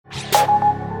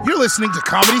listening to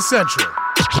Comedy Central.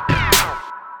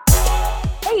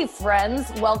 Hey,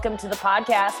 friends. Welcome to the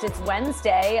podcast. It's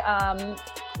Wednesday.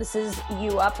 This is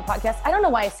You Up, the podcast. I don't know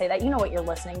why I say that. You know what you're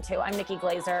listening to. I'm Nikki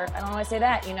Glazer. I don't know why I say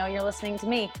that. You know, you're listening to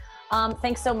me.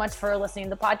 Thanks so much for listening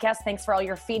to the podcast. Thanks for all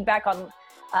your feedback on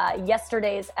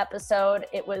yesterday's episode.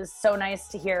 It was so nice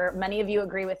to hear many of you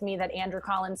agree with me that Andrew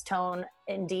Collins' tone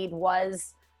indeed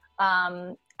was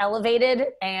elevated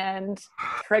and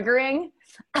triggering.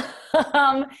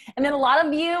 And then a lot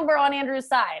of you were on Andrew's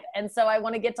side. And so I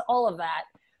want to get to all of that.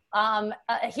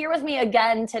 Here with me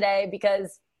again today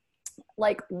because,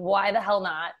 like, why the hell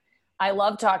not? I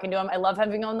love talking to him. I love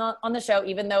having him on the show,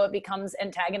 even though it becomes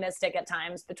antagonistic at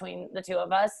times between the two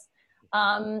of us.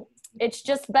 It's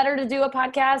just better to do a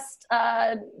podcast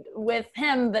with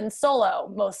him than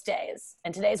solo most days.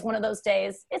 And today's one of those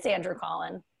days. It's Andrew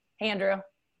Collin. Hey, Andrew.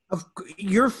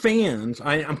 Your fans,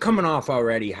 I'm coming off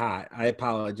already hot. I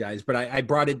apologize, but I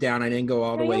brought it down. I didn't go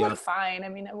all the way you up. look fine. I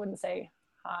mean, I wouldn't say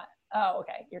hot. Oh,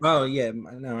 okay. Yeah.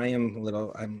 No, I am a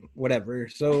little, I'm whatever.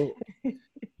 So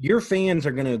your fans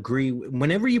are going to agree.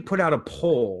 Whenever you put out a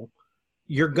poll,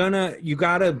 you got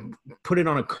to put it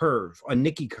on a curve, a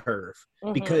Nikki curve,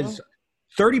 because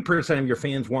 30% of your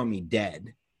fans want me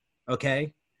dead.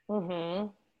 Okay.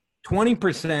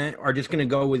 20% are just going to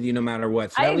go with you no matter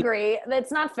what. So I agree.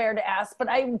 It's not fair to ask, but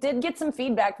I did get some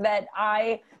feedback that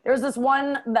there was this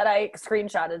one that I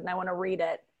screenshotted and I want to read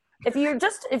it. If you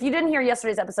didn't hear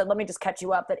yesterday's episode, let me just catch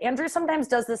you up that Andrew sometimes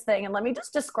does this thing, and let me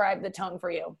just describe the tone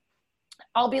for you.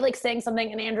 I'll be like saying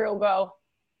something and Andrew will go,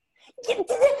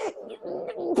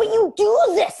 but you do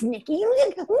this, Nikki.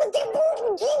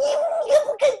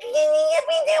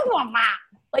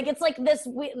 Like, it's like this,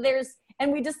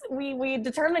 we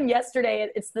determined yesterday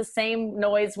it's the same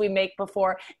noise we make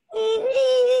before.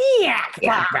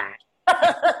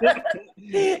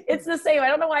 It's the same. I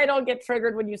don't know why I don't get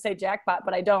triggered when you say jackpot,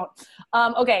 but I don't.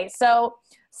 Okay, so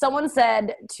someone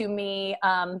said to me,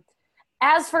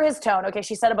 as for his tone, okay,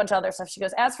 she said a bunch of other stuff. She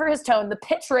goes, as for his tone, the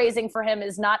pitch raising for him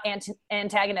is not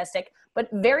antagonistic, but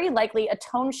very likely a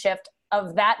tone shift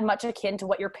of that much akin to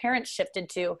what your parents shifted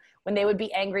to when they would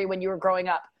be angry when you were growing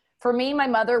up. For me, my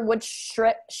mother would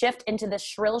shift into the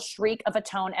shrill shriek of a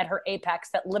tone at her apex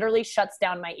that literally shuts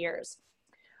down my ears.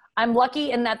 I'm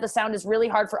lucky in that the sound is really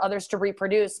hard for others to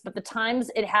reproduce, but the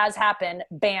times it has happened,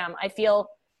 bam, I feel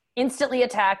instantly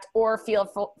attacked or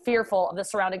feel fearful of the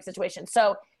surrounding situation.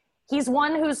 So he's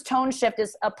one whose tone shift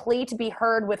is a plea to be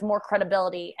heard with more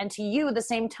credibility. And to you, the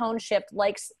same tone shift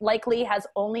likely has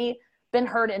only been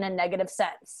heard in a negative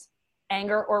sense,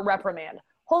 anger or reprimand.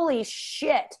 Holy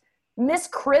shit. Miss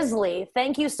Crisley,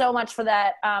 thank you so much for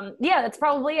that. Yeah, that's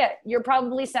probably it. You're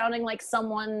probably sounding like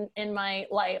someone in my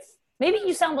life. Maybe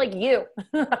you sound like you.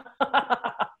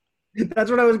 That's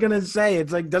what I was going to say.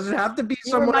 It's like, does it have to be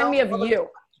someone else? Remind me of you.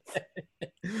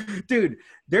 Dude,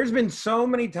 there's been so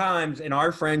many times in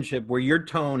our friendship where your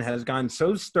tone has gone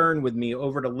so stern with me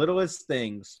over the littlest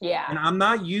things. Yeah. And I'm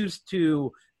not used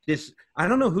to this. I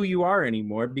don't know who you are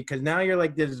anymore because now you're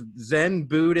like this Zen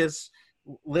Buddhist,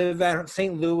 live at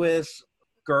St. Louis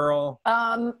girl.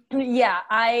 Yeah.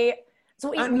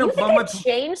 So you think I've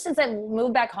changed since I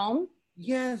moved back home?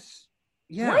 Yes.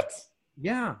 Yeah. What?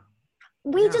 Yeah.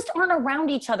 We just aren't around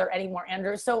each other anymore,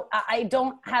 Andrew. So I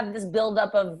don't have this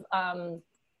buildup of,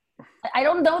 I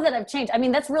don't know that I've changed. I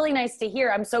mean, that's really nice to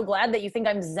hear. I'm so glad that you think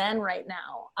I'm Zen right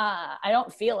now. I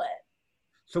don't feel it.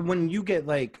 So when you get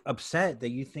like upset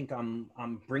that you think I'm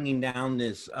bringing down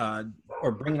this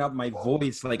or bringing up my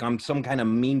voice like I'm some kind of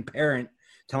mean parent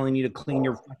telling you to clean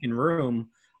your fucking room,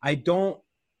 I don't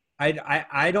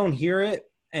hear it,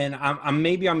 and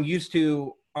I'm used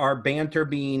to our banter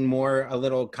being more a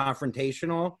little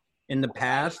confrontational in the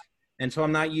past, and so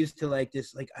I'm not used to like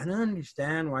this. Like, I don't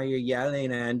understand why you're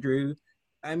yelling, Andrew.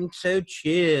 I'm so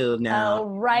chill now. Oh,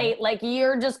 right. Like,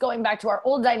 you're just going back to our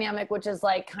old dynamic, which is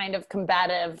like kind of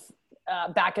combative,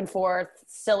 back and forth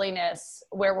silliness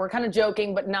where we're kind of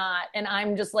joking, but not. And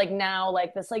I'm just like now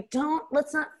like this, like,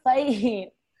 let's not fight.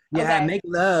 Yeah. Okay. Make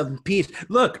love, peace.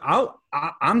 Look,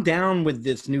 I'm down with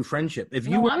this new friendship.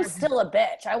 I'm still a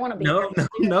bitch. I want to be. No.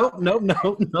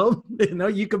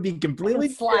 You could be completely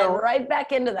slide right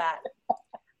back into that.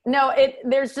 No,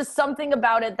 there's just something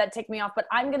about it that ticked me off, but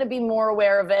I'm going to be more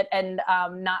aware of it and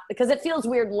not, because it feels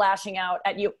weird lashing out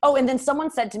at you. Oh, and then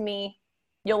someone said to me,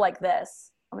 you'll like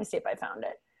this. Let me see if I found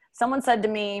it. Someone said to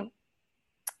me,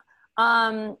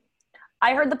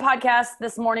 I heard the podcast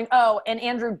this morning. Oh, and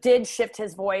Andrew did shift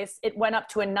his voice. It went up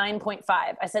to a 9.5.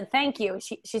 I said, thank you.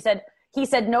 He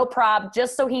said, no prob,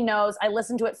 just so he knows I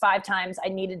listened to it 5 times. I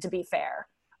needed to be fair.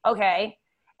 Okay.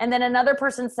 And then another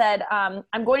person said,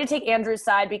 I'm going to take Andrew's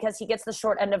side because he gets the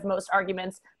short end of most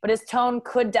arguments, but his tone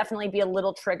could definitely be a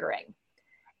little triggering.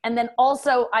 And then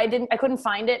also, I couldn't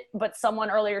find it, but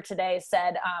someone earlier today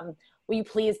said, will you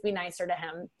please be nicer to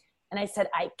him? And I said,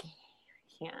 I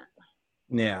can't.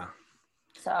 Yeah.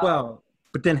 So. Well,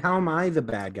 but then how am I the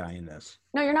bad guy in this?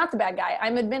 No, you're not the bad guy.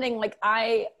 I'm admitting, like,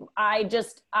 I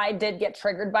did get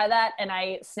triggered by that, and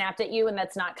I snapped at you, and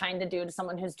that's not kind to do to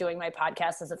someone who's doing my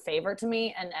podcast as a favor to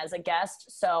me and as a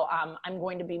guest. So I'm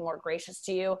going to be more gracious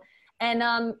to you. And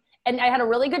I had a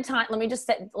really good time. Let me just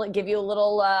give you a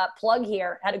little plug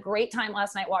here. Had a great time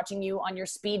last night watching you on your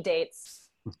speed dates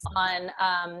on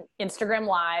Instagram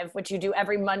Live, which you do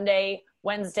every Monday,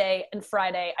 Wednesday, and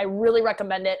Friday. I really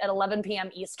recommend it at 11 p.m.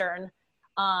 Eastern.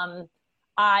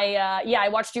 I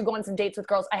watched you go on some dates with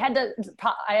girls. I had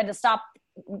to stop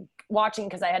watching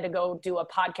because I had to go do a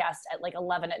podcast at like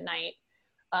 11 at night,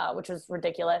 which was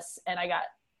ridiculous. And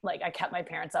I kept my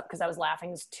parents up because I was laughing.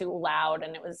 It was too loud,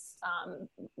 and it was,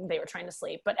 they were trying to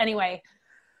sleep. But anyway,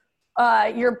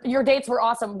 your dates were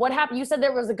awesome. What happened? You said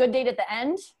there was a good date at the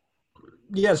end?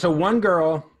 Yeah. So one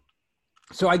girl,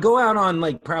 so I go out on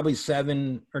like probably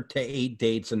 7 to 8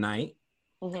 dates a night.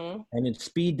 Mm-hmm. And it's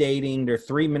speed dating. They're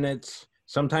 3 minutes.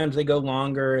 Sometimes they go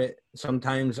longer.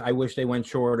 Sometimes I wish they went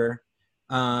shorter.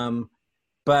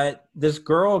 But this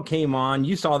girl came on.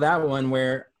 You saw that one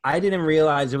where I didn't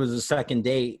realize it was a second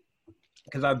date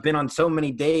because I've been on so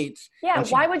many dates. Yeah.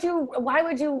 Why would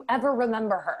you ever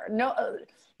remember her? No,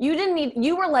 you didn't need,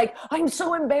 you were like, I'm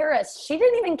so embarrassed. She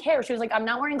didn't even care. She was like, I'm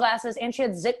not wearing glasses. And she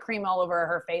had zit cream all over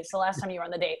her face the last time you were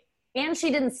on the date. And she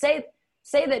didn't say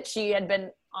that she had been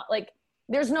like,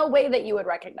 there's no way that you would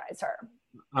recognize her.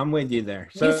 I'm with you there.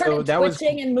 So you started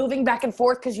twitching and moving back and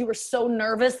forth because you were so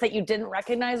nervous that you didn't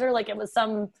recognize her. Like it was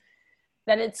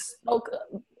that it spoke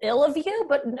ill of you,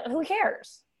 but who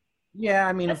cares? Yeah,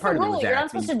 I mean, that's a part the rule. of it was You're acting. not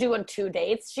supposed to do on 2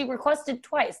 dates. She requested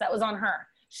twice. That was on her.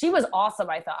 She was awesome,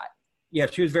 I thought. Yeah,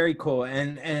 she was very cool.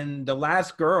 And the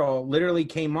last girl literally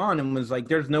came on and was like,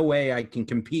 there's no way I can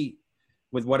compete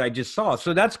with what I just saw.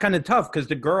 So that's kind of tough because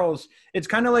the girls, it's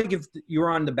kind of like if you were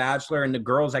on The Bachelor and the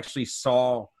girls actually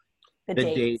saw the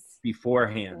dates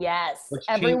beforehand. Yes. Which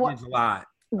changes a lot.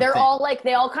 They're all like,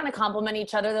 they all kind of compliment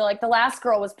each other. They're like, the last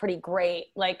girl was pretty great.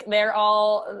 Like they're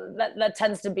all, that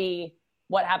tends to be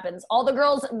what happens. All the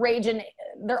girls rage and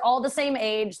they're all the same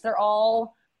age. They're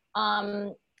all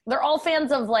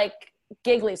fans of like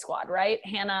Giggly Squad, right?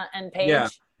 Hannah and Paige. Yeah.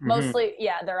 Mm-hmm. Mostly.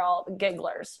 Yeah. They're all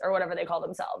gigglers or whatever they call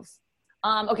themselves.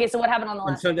 Okay, so what happened on the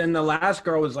last? And so then the last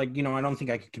girl was like, I don't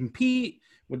think I could compete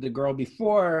with the girl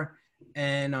before.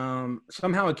 And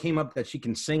somehow it came up that she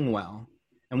can sing well.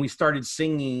 And we started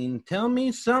singing, tell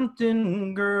me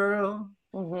something, girl.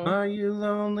 Mm-hmm. Are you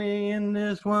lonely in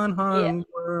this one hung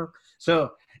world?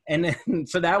 So, and then,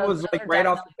 so that was like right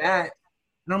off the bat.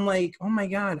 And I'm like, oh my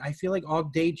God, I feel like all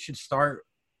dates should start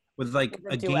with like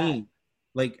a game.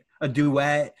 Like a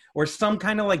duet or some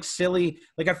kind of like silly,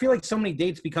 like I feel like so many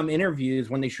dates become interviews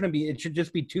when they shouldn't be. It should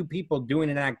just be 2 people doing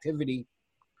an activity.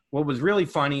 What was really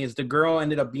funny is the girl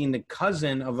ended up being the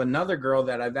cousin of another girl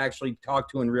that I've actually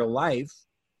talked to in real life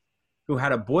who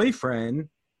had a boyfriend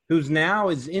who's now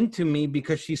is into me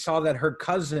because she saw that her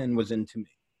cousin was into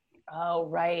me. Oh,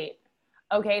 right.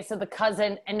 Okay. So the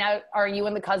cousin, and now are you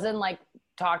and the cousin like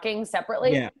talking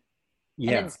separately? Yeah.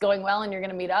 Yeah. And it's going well and you're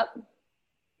going to meet up?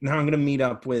 Now I'm going to meet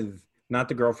up with not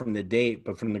the girl from the date,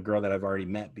 but from the girl that I've already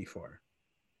met before.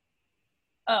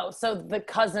 Oh, so the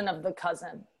cousin of the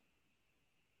cousin.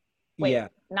 Wait, yeah.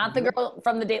 Not the girl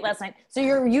from the date last night. So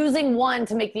you're using one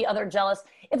to make the other jealous.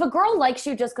 If a girl likes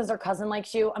you just because her cousin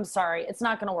likes you, I'm sorry, it's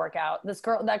not going to work out.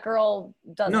 That girl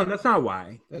doesn't. No, that's not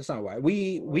why. That's not why.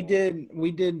 We did.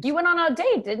 You went on a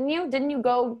date, didn't you? Didn't you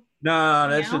go? No,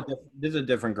 this is a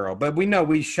different girl. But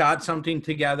we shot something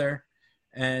together,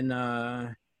 and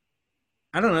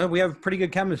I don't know. We have pretty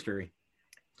good chemistry.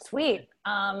 Sweet.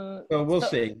 So we'll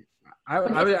see. I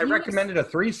recommended a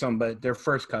threesome, but they're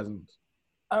first cousins.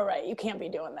 All right. You can't be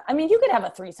doing that. I mean, you could have a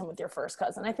threesome with your first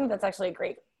cousin. I think that's actually a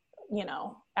great,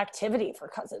 activity for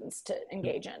cousins to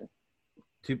engage in.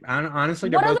 Honestly,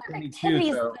 they're both what other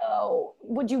activities, though,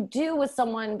 would you do with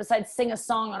someone besides sing a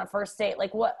song on a first date?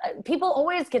 Like what people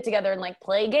always get together and like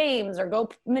play games or go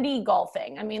mini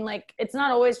golfing. I mean, like it's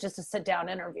not always just a sit down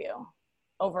interview.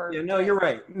 Yeah, no, you're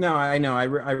right. No, I know. I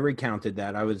recounted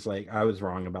that. I was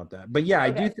wrong about that. But yeah, okay.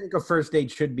 I do think a first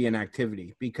date should be an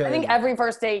activity because I think every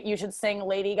first date you should sing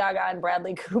Lady Gaga and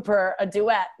Bradley Cooper a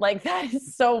duet. Like that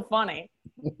is so funny.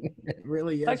 It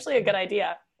really is. It's actually a good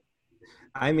idea.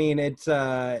 I mean, it's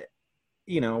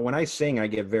when I sing, I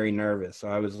get very nervous. So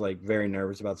I was like very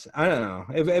nervous about, I don't know.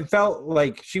 It felt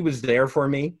like she was there for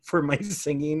me, for my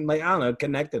singing. Like, I don't know, it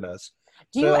connected us.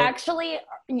 You're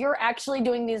actually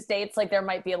doing these dates like there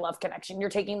might be a love connection. You're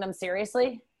taking them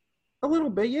seriously? A little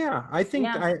bit, yeah. I think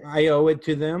Yeah. I owe it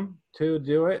to them to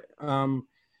do it.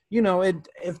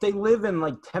 If they live in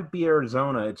like Tempe,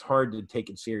 Arizona, it's hard to take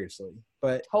it seriously.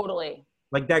 But Totally.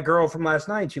 like that girl from last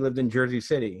night, she lived in Jersey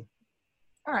City,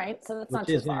 All right. So that's which not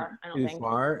too isn't far, I don't too think.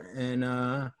 far.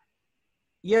 And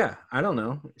yeah, I don't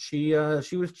know. She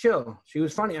was chill. She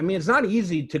was funny. I mean, it's not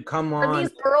easy to come Are on.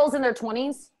 these girls in their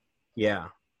 20s? Yeah.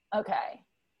 Okay.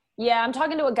 Yeah, I'm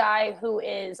talking to a guy who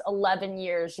is 11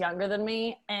 years younger than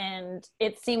me, and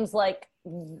it seems like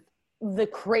the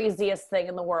craziest thing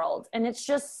in the world. And it's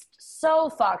just so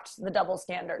fucked, the double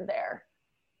standard there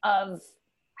of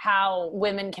how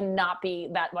women cannot be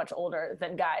that much older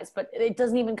than guys, but it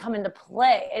doesn't even come into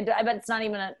play. I bet it's not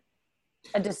even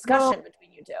a discussion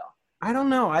between you two. I don't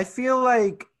know. I feel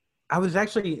like I was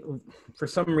actually, for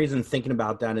some reason, thinking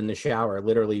about that in the shower,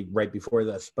 literally right before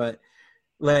this. But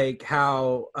like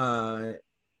how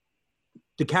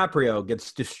DiCaprio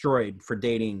gets destroyed for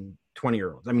dating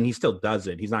 20-year-olds. I mean, he still does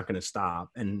it. He's not going to stop,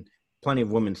 and plenty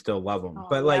of women still love him.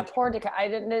 But yeah, poor DiCaprio. I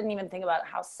didn't even think about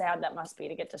how sad that must be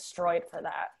to get destroyed for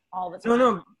that all the time.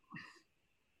 No.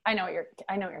 I know what you're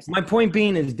saying. My point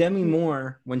being is Demi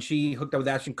Moore, when she hooked up with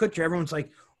Ashton Kutcher, everyone's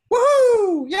like,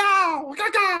 woohoo,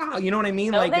 yeah, you know what I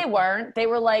mean? No, like they weren't. They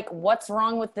were like, what's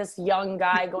wrong with this young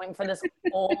guy going for this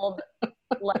old,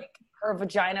 like her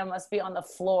vagina must be on the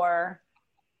floor,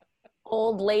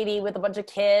 old lady with a bunch of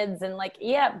kids, and like,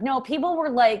 yeah, no, people were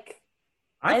like,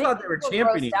 I thought they were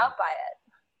championing grossed out by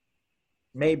it.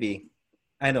 Maybe.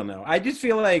 I don't know. I just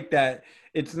feel like that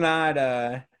it's not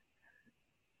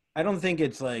I don't think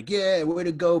it's like, yeah, way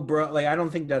to go, bro. Like, I don't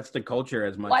think that's the culture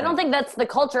as much. Well, I don't think that's the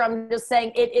culture. I'm just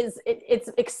saying it's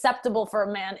acceptable for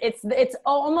a man. It's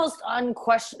almost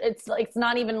unquestioned. It's like, it's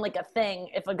not even like a thing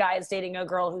if a guy is dating a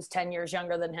girl who's 10 years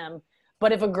younger than him.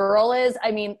 But if a girl is,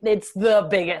 I mean, it's the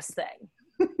biggest thing.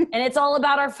 And it's all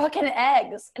about our fucking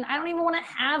eggs. And I don't even want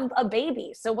to have a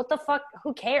baby. So what the fuck?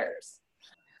 Who cares?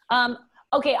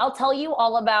 Okay, I'll tell you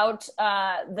all about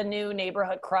the new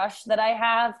neighborhood crush that I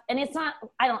have. And it's not,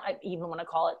 I don't even want to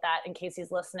call it that in case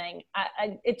he's listening.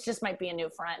 It just might be a new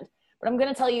friend. But I'm going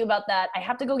to tell you about that. I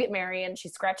have to go get Marion.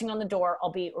 She's scratching on the door.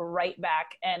 I'll be right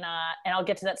back. And I'll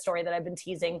get to that story that I've been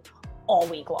teasing all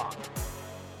week long.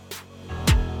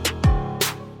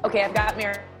 Okay, I've got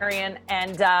Marion,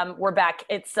 and we're back.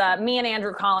 It's me and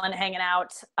Andrew Collin hanging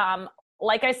out.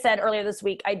 Like I said earlier this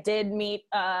week, I did meet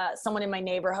someone in my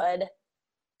neighborhood.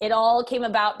 It all came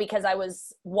about because I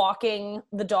was walking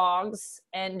the dogs,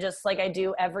 and just like I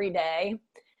do every day,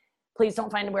 please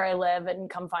don't find where I live and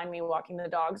come find me walking the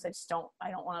dogs. I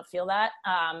don't want to feel that.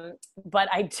 But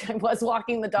I was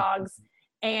walking the dogs,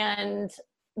 and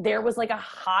there was like a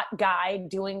hot guy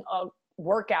doing a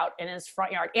workout in his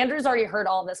front yard. Andrew's already heard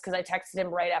all this because I texted him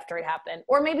right after it happened,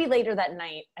 or maybe later that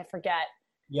night. I forget.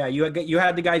 Yeah, you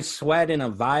had the guy's sweat in a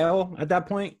vial at that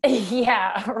point.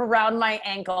 Yeah, around my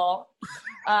ankle.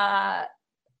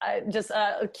 Just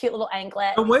a cute little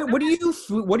anklet. What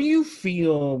do you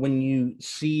feel when you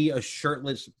see a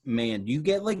shirtless man? Do you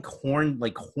get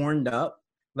horned up?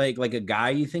 Like a guy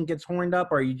you think gets horned up?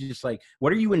 Or are you just like,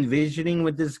 what are you envisioning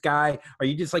with this guy? Are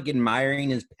you just like admiring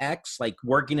his pecs, like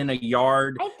working in a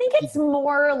yard? I think it's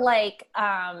more like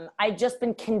I've just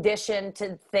been conditioned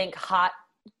to think hot,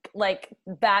 like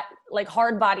that, like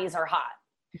hard bodies are hot.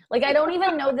 Like I don't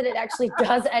even know that it actually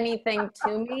does anything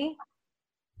to me.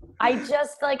 I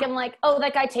just like, I'm like, oh,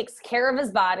 that guy takes care of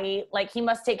his body. Like he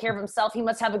must take care of himself. He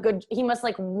must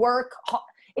like work hard.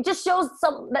 It just shows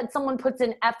that someone puts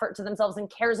in effort to themselves and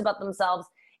cares about themselves.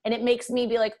 And it makes me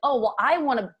be like, oh, well, I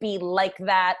want to be like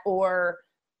that. Or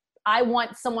I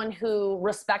want someone who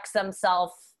respects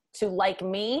themselves to like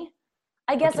me.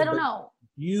 I guess, okay, I don't know.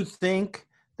 You think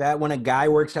that when a guy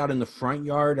works out in the front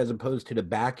yard as opposed to the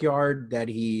backyard, that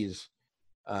he's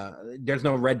there's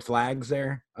no red flags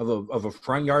there of a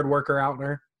front yard worker out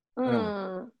there?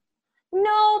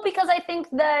 No, because I think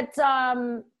that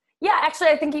yeah, actually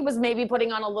I think he was maybe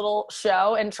putting on a little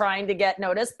show and trying to get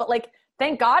noticed, but like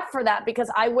thank God for that,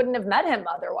 because I wouldn't have met him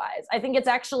otherwise. I think it's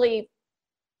actually,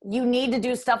 you need to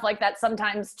do stuff like that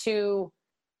sometimes to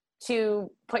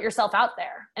put yourself out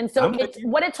there. And so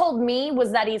what it told me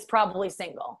was that he's probably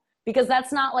single, because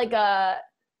that's not like a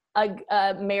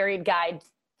married guy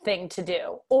thing to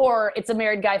do, or it's a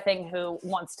married guy thing who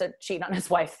wants to cheat on his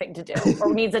wife thing to do,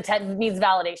 or needs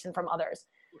validation from others.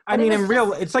 I mean,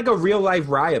 it's like a real life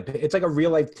Raya. It's like a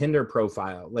real life Tinder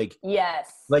profile. Like,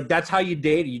 yes. Like that's how you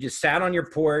date. You just sat on your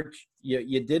porch.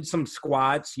 You did some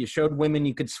squats. You showed women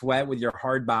you could sweat with your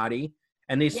hard body,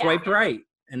 and they swiped right.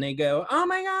 And they go, "Oh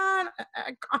my God,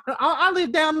 I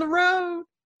live down the road."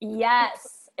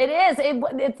 Yes, it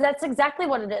is. That's exactly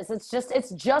what it is. It's just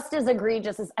as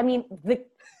egregious as, I mean, the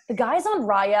guys on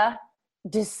Raya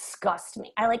disgust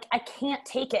me. I can't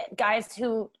take it. Guys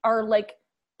who are like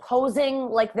posing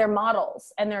like they're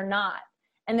models and they're not,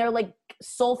 and they're like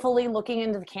soulfully looking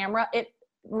into the camera.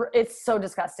 It's so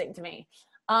disgusting to me.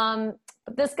 But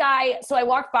this guy, so I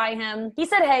walked by him. He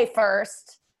said hey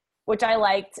first, which I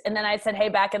liked, and then I said hey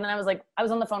back, and then I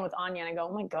was on the phone with Anya, and I go,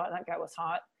 oh my God, that guy was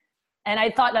hot. And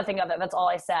I thought nothing of it. That's all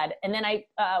I said. And then I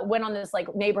went on this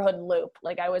like neighborhood loop.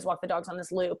 Like I always walk the dogs on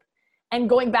this loop. And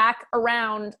going back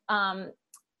around,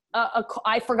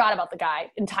 I forgot about the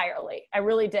guy entirely. I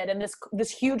really did. And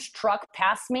this huge truck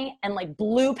passed me and like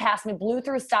blew past me, blew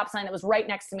through a stop sign that was right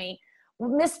next to me,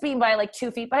 missed me by like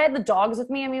 2 feet. But I had the dogs with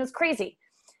me. I mean, it was crazy.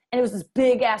 And it was this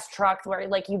big ass truck where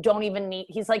like you don't even need.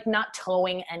 He's like not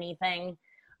towing anything,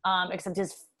 except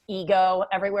his ego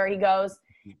everywhere he goes.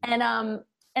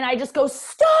 And I just go,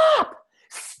 stop,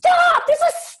 there's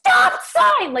a stop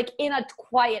sign, like in a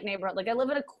quiet neighborhood. Like I live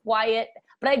in a quiet,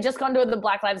 but I had just gone to the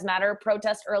Black Lives Matter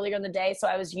protest earlier in the day. So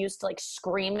I was used to like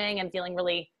screaming and feeling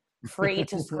really free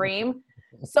to scream.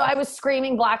 So I was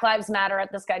screaming Black Lives Matter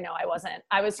at this guy. No, I wasn't.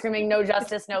 I was screaming no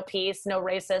justice, no peace, no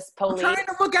racist police. I'm trying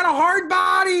to look at a hard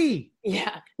body.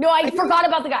 Yeah. No, I forgot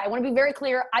about the guy. I want to be very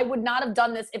clear. I would not have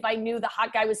done this if I knew the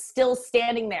hot guy was still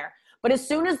standing there. But as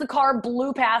soon as the car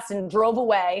blew past and drove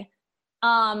away,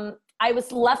 I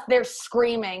was left there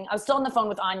screaming. I was still on the phone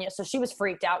with Anya, so she was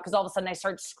freaked out because all of a sudden I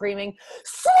started screaming,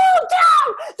 slow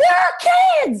down, there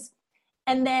are kids!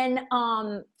 And then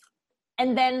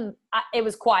it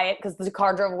was quiet because the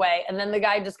car drove away. And then the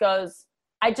guy just goes,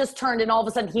 I just turned and all of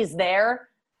a sudden he's there,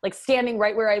 like standing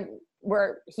right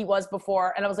where he was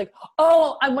before. And I was like,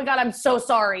 oh my God, I'm so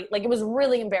sorry. Like it was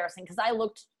really embarrassing because I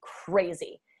looked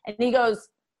crazy. And he goes,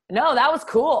 no, that was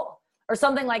cool, or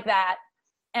something like that.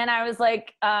 And I was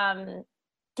like, yeah.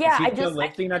 Is he still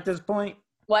lifting at this point?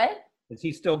 What? Is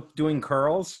he still doing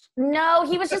curls? No,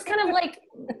 he was just kind of like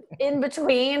in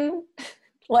between,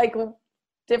 like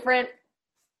different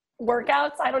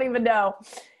workouts. I don't even know.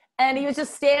 And he was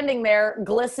just standing there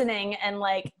glistening and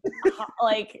like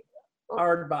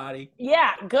hard body.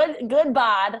 Yeah, good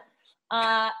bod.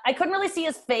 I couldn't really see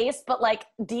his face, but like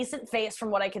decent face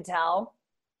from what I could tell.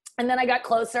 And then I got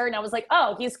closer and I was like,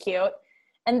 oh, he's cute.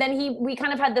 And then we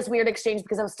kind of had this weird exchange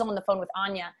because I was still on the phone with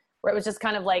Anya, where it was just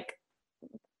kind of like,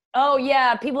 oh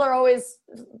yeah, people are always,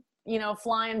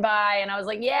 flying by. And I was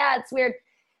like, yeah, it's weird.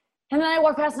 And then I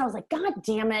walked past and I was like, God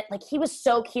damn it. Like he was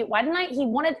so cute. Why didn't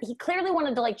he clearly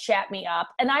wanted to like chat me up.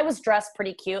 And I was dressed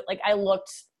pretty cute. Like I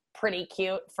looked pretty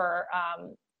cute for,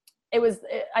 it was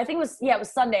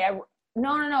Sunday.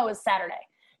 No, it was Saturday.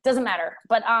 Doesn't matter.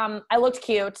 But I looked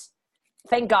cute.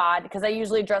 Thank God, because I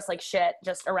usually dress like shit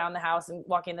just around the house and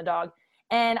walking the dog.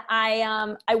 And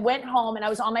I went home and I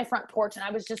was on my front porch and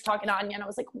I was just talking to Anya and I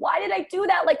was like, why did I do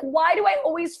that? Like, why do I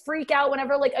always freak out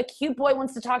whenever like a cute boy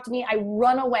wants to talk to me? I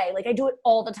run away. Like I do it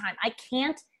all the time. I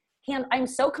can't, I'm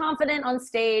so confident on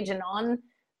stage and on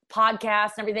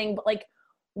podcasts and everything. But like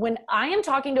when I am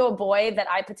talking to a boy that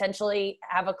I potentially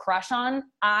have a crush on,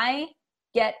 I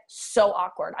get so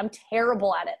awkward. I'm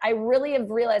terrible at it. I really have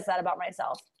realized that about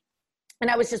myself. And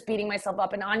I was just beating myself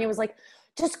up. And Anya was like,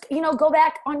 just, go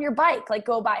back on your bike, like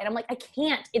go by. And I'm like, I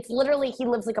can't. It's literally, he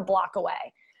lives like a block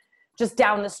away, just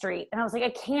down the street. And I was like,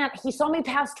 I can't. He saw me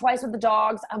pass twice with the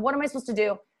dogs. What am I supposed to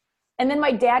do? And then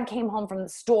my dad came home from the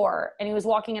store and he was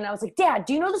walking in. I was like, Dad,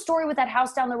 do you know the story with that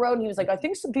house down the road? And he was like, I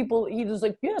think some people, he was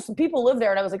like, yeah, some people live there.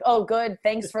 And I was like, oh, good.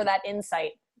 Thanks for that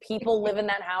insight. People live in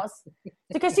that house.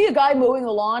 Like I see a guy mowing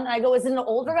the lawn and I go, is it an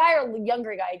older guy or a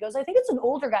younger guy? He goes, I think it's an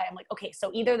older guy. I'm like, okay,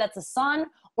 so either that's a son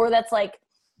or that's like,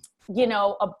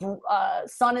 a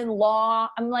son-in-law.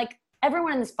 I'm like,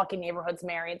 everyone in this fucking neighborhood's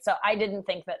married. So I didn't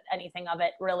think that anything of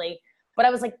it really, but I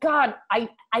was like, God, I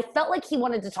felt like he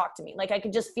wanted to talk to me. Like I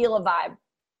could just feel a vibe.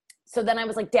 So then I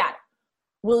was like, Dad,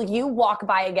 will you walk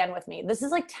by again with me? This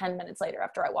is like 10 minutes later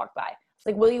after I walked by. I was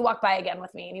like, will you walk by again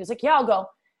with me? And he was like, yeah, I'll go.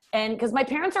 And because my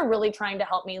parents are really trying to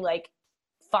help me like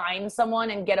find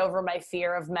someone and get over my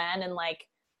fear of men. And like,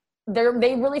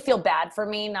 they really feel bad for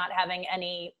me not having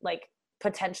any like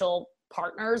potential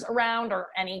partners around or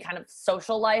any kind of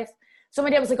social life. So my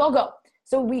dad was like, I'll go.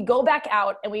 So we go back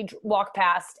out and we walk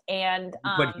past and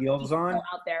put heels on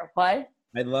out there. What?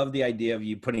 I love the idea of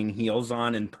you putting heels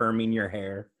on and perming your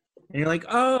hair. And you're like,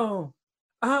 oh,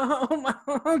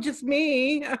 Oh, just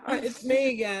me. It's me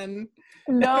again.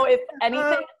 No, if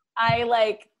anything,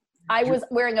 I was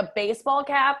wearing a baseball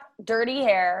cap, dirty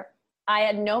hair. I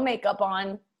had no makeup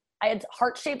on. I had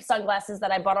heart-shaped sunglasses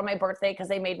that I bought on my birthday because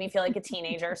they made me feel like a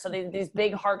teenager. So these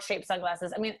big heart-shaped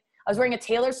sunglasses. I mean, I was wearing a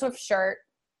Taylor Swift shirt.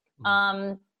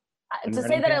 To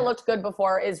say that I looked good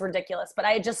before is ridiculous, but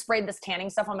I had just sprayed this tanning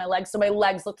stuff on my legs, so my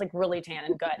legs looked like really tan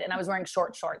and good. And I was wearing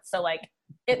short shorts, so like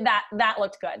that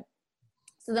looked good.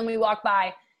 So then we walked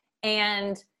by,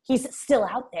 and he's still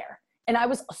out there. And I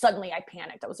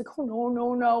panicked. I was like,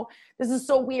 oh no, this is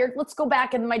so weird. Let's go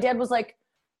back. And my dad was like,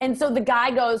 and so the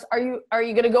guy goes, are you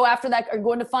going to go after that? Are you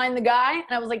going to find the guy?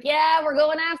 And I was like, yeah, we're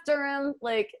going after him.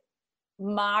 Like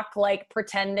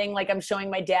pretending like I'm showing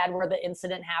my dad where the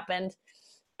incident happened.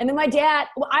 And then my dad,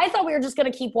 I thought we were just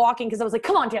going to keep walking because I was like,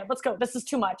 come on, Dad, let's go. This is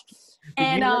too much.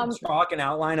 And chalk an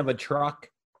outline of a truck.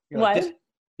 What? Like,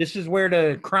 this is where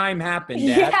the crime happened,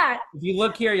 Dad. Yeah. If you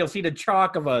look here, you'll see the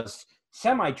chalk of a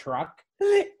semi-truck.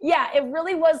 Yeah, it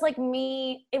really was like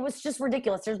me. It was just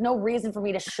ridiculous. There's no reason for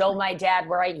me to show my dad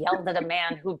where I yelled at a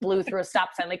man who blew through a stop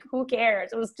sign. Like, who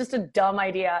cares? It was just a dumb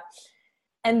idea.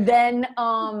 And then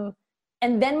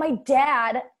my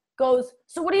dad goes,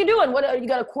 so what are you doing? What, you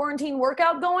got a quarantine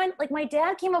workout going? Like, my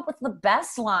dad came up with the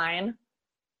best line,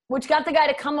 which got the guy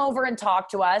to come over and talk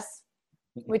to us.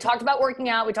 We talked about working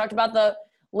out. We talked about the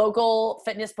local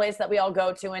fitness place that we all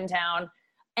go to in town.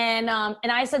 And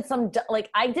I said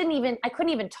I couldn't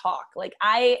even talk. Like,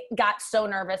 I got so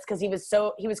nervous because he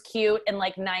was cute and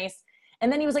like nice.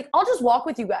 And then he was like, I'll just walk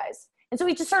with you guys. And so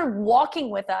he just started walking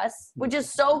with us, which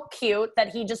is so cute that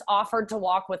he just offered to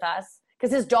walk with us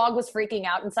because his dog was freaking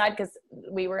out inside because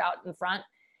we were out in front.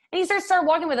 And he started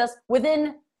walking with us.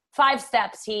 Within 5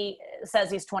 steps, he says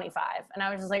he's 25. And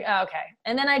I was just like, oh, okay.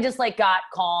 And then I just like got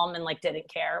calm and like didn't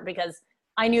care because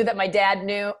I knew that my dad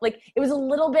knew. Like, it was a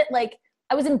little bit like,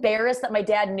 I was embarrassed that my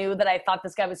dad knew that I thought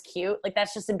this guy was cute. Like,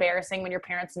 that's just embarrassing when your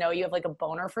parents know you have like a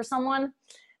boner for someone.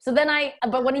 So then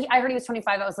but when I heard he was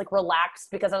 25, I was like relaxed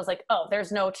because I was like, oh,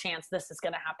 there's no chance this is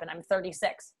going to happen. I'm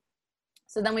 36.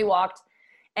 So then we walked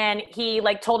and he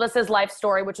like told us his life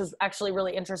story, which was actually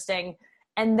really interesting.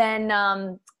 And then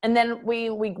we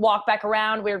walked back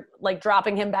around. We were like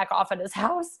dropping him back off at his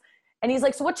house. And he's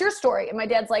like, so what's your story? And my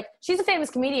dad's like, she's a famous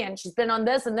comedian. She's been on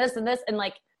this and this and this. And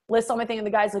like lists all my thing. And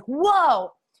the guy's like,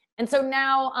 whoa. And so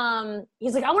now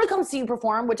he's like, I want to come see you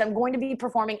perform, which I'm going to be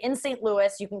performing in St.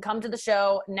 Louis. You can come to the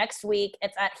show next week.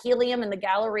 It's at Helium in the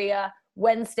Galleria,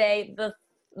 Wednesday,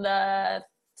 the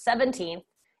 17th.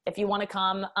 If you want to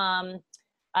come,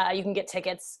 you can get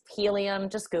tickets. Helium,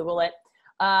 just Google it.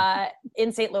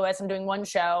 In St. Louis, I'm doing one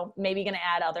show. Maybe going to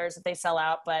add others if they sell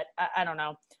out, but I don't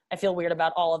know. I feel weird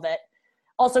about all of it.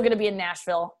 Also going to be in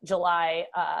Nashville, July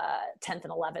 10th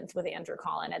and 11th with Andrew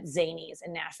Collin at Zany's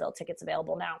in Nashville. Tickets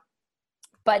available now.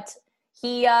 But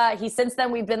he since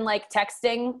then we've been like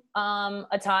texting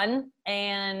a ton,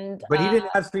 and but he didn't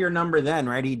ask for your number then,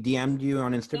 right? He DM'd you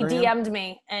on Instagram. He DM'd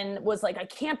me and was like, I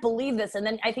can't believe this. And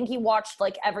then I think he watched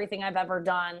like everything I've ever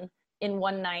done in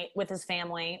one night with his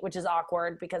family, which is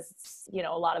awkward because it's, you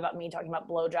know, a lot about me talking about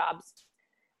blowjobs.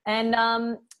 And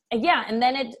yeah, and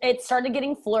then it started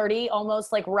getting flirty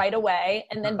almost like right away.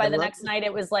 And then by the next night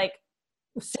it was like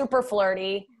super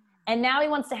flirty. And now he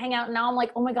wants to hang out. And now I'm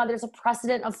like, oh my God, there's a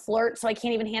precedent of flirt. So I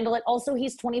can't even handle it. Also,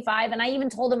 he's 25. And I even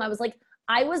told him, I was like,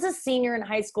 I was a senior in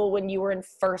high school when you were in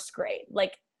first grade.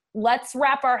 Like, let's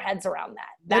wrap our heads around that.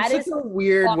 That's such a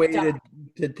weird way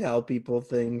to tell people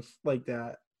things like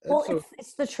that. Well,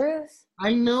 it's the truth.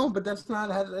 I know, but that's not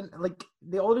like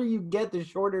the older you get, the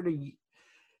shorter the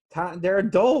time. They're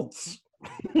adults.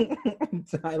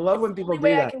 I love when people do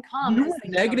that. You were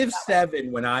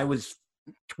 -7 when I was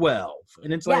 12,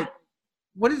 and it's like,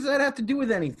 what does that have to do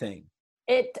with anything?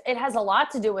 It has a lot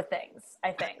to do with things,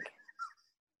 I think.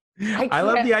 I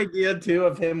love the idea too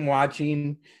of him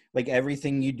watching like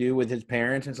everything you do with his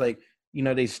parents. It's like, you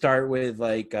know, they start with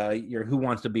like your Who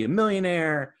Wants to Be a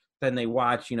Millionaire, then they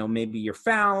watch, you know, maybe your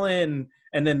Fallon,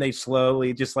 and then they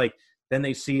slowly just like, then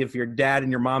they see if your dad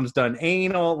and your mom's done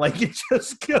anal. Like, it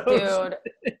just goes. Dude,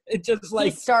 it just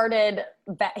like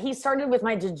he started with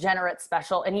my degenerate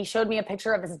special, and he showed me a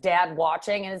picture of his dad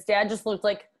watching, and his dad just looked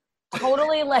like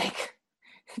totally like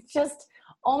just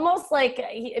almost like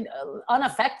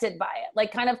unaffected by it,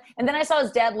 like kind of. And then I saw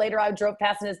his dad later. I drove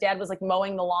past, and his dad was like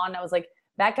mowing the lawn. I was like,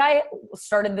 that guy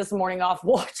started this morning off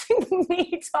watching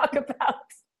me talk about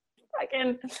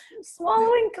fucking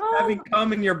swallowing cum. Having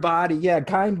cum in your body. Yeah,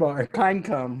 kind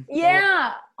cum.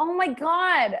 Yeah. Oh my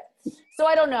God. So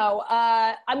I don't know.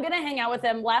 I'm going to hang out with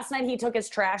him. Last night he took his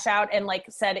trash out and like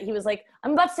said, he was like,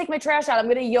 I'm about to take my trash out. I'm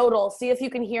going to yodel. See if you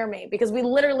can hear me. Because we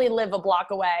literally live a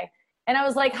block away. And I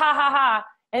was like, ha, ha, ha.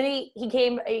 And he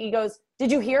came, he goes,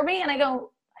 did you hear me? And I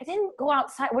go, I didn't go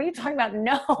outside. What are you talking about?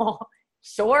 No.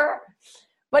 Sure.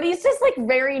 But he's just like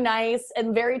very nice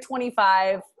and very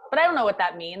 25. But I don't know what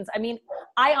that means. I mean,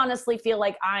 I honestly feel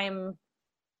like I'm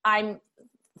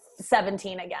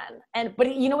 17 again.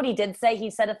 But you know what he did say? He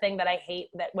said a thing that I hate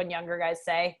that when younger guys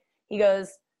say. He goes,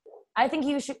 I think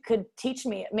you could teach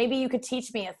me. Maybe you could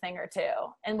teach me a thing or two.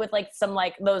 And with like some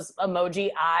like those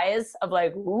emoji eyes of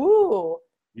like, ooh.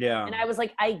 Yeah. And I was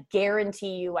like, I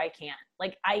guarantee you I can't.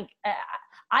 Like I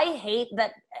hate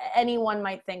that anyone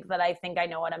might think that I think I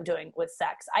know what I'm doing with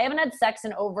sex. I haven't had sex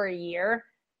in over a year,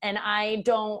 and I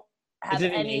don't have Is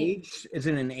it any. Is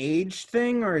it an age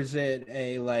thing, or is it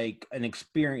an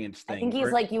experience thing? I think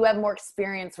he's like, you have more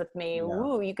experience with me. Yeah.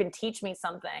 Ooh, you can teach me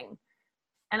something.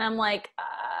 And I'm like,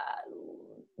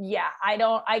 yeah,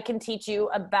 I can teach you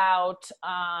about,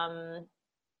 how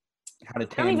to I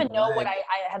don't even know what I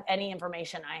have any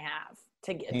information I have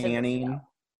to get to this show.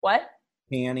 What?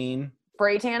 Tanning.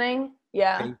 Spray tanning?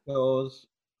 Yeah. Facials.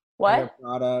 What? Hair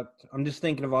product. I'm just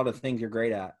thinking of all the things you're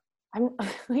great at. I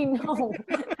know.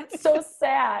 It's so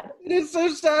sad. It is so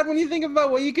sad when you think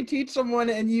about what you could teach someone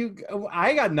and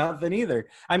I got nothing either.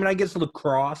 I mean, I guess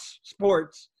lacrosse,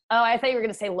 sports. Oh, I thought you were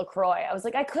going to say LaCroix. I was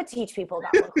like, I could teach people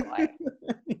about LaCroix.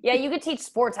 Yeah, you could teach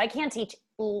sports. I can't teach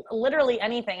literally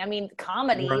anything. I mean,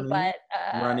 comedy, but...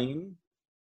 running.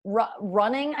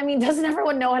 Running? I mean, doesn't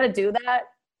everyone know how to do that?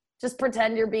 Just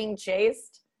pretend you're being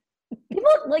chased? People,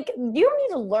 like, you don't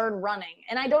need to learn running.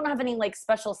 And I don't have any, like,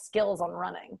 special skills on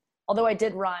running. Although I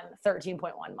did run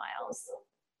 13.1 miles.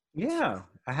 Yeah,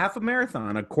 a half a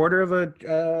marathon, a quarter of a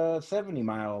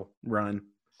 70-mile run.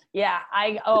 Yeah,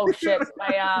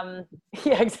 yeah,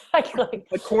 exactly.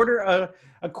 A quarter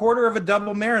of a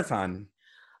double marathon.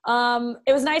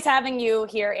 It was nice having you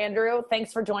here, Andrew.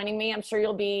 Thanks for joining me. I'm sure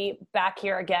you'll be back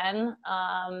here again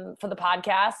for the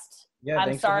podcast. Yeah,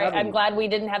 I'm sorry. I'm glad we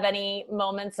didn't have any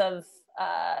moments of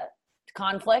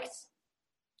conflict.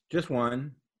 Just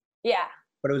one. Yeah.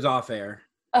 But it was off air.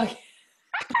 Okay.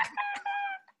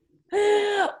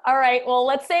 All right. Well,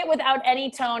 let's say it without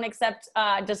any tone except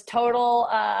just total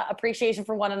appreciation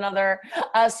for one another.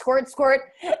 Squirt, squirt.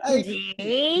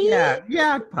 Yeah.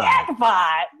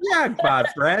 Jackpot,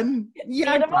 friend.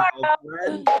 Jackpot,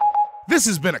 friend. This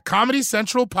has been a Comedy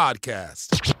Central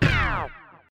podcast.